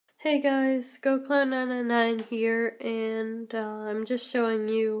Hey guys, GoClown999 here, and I'm just showing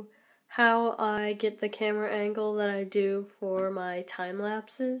you how I get the camera angle that I do for my time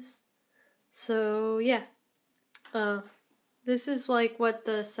lapses. So yeah, this is like what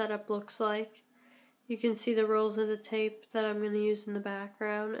the setup looks like. You can see the rolls of the tape that I'm going to use in the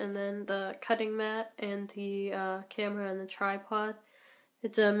background, and then the cutting mat and the camera and the tripod.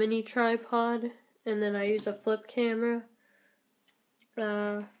 It's a mini tripod, and then I use a flip camera.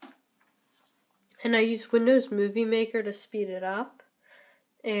 And I use Windows Movie Maker to speed it up,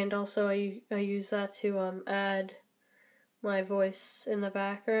 and also I use that to add my voice in the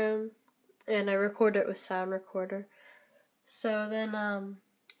background, and I record it with Sound Recorder. So then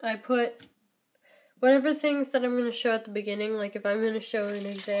I put whatever things that I'm going to show at the beginning, like if I'm going to show an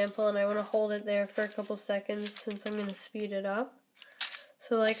example and I want to hold it there for a couple seconds since I'm going to speed it up.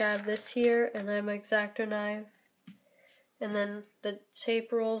 So like I have this here, and I have my X-Acto knife, and then the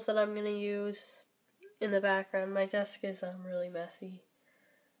tape rolls that I'm going to use in the background. My desk is really messy,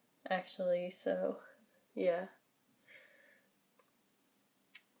 actually, so yeah.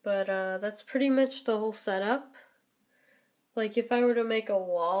 But that's pretty much the whole setup. Like if I were to make a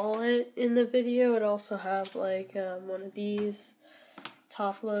wallet in the video, it'd also have like one of these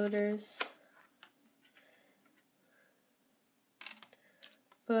top loaders.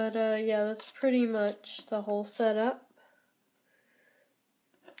 But yeah, that's pretty much the whole setup.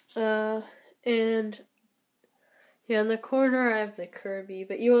 And yeah, in the corner I have the Kirby,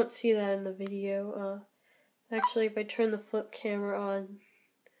 but you won't see that in the video. Actually, if I turn the flip camera on,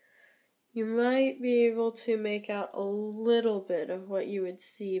 you might be able to make out a little bit of what you would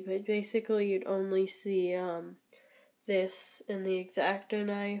see, but basically you'd only see this and the X-Acto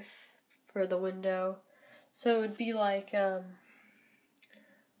knife for the window. So it would be like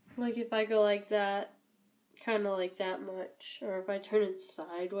if I go like that, kind of like that much, or if I turn it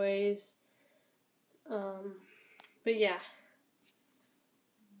sideways. But yeah.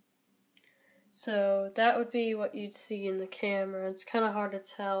 So that would be what you'd see in the camera. It's kind of hard to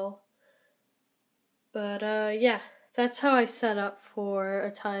tell. But yeah, that's how I set up for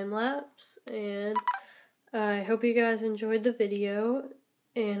a time lapse, and I hope you guys enjoyed the video,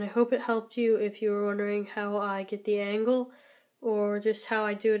 and I hope it helped you if you were wondering how I get the angle, or just how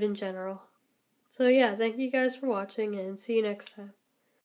I do it in general. So yeah, thank you guys for watching, and see you next time.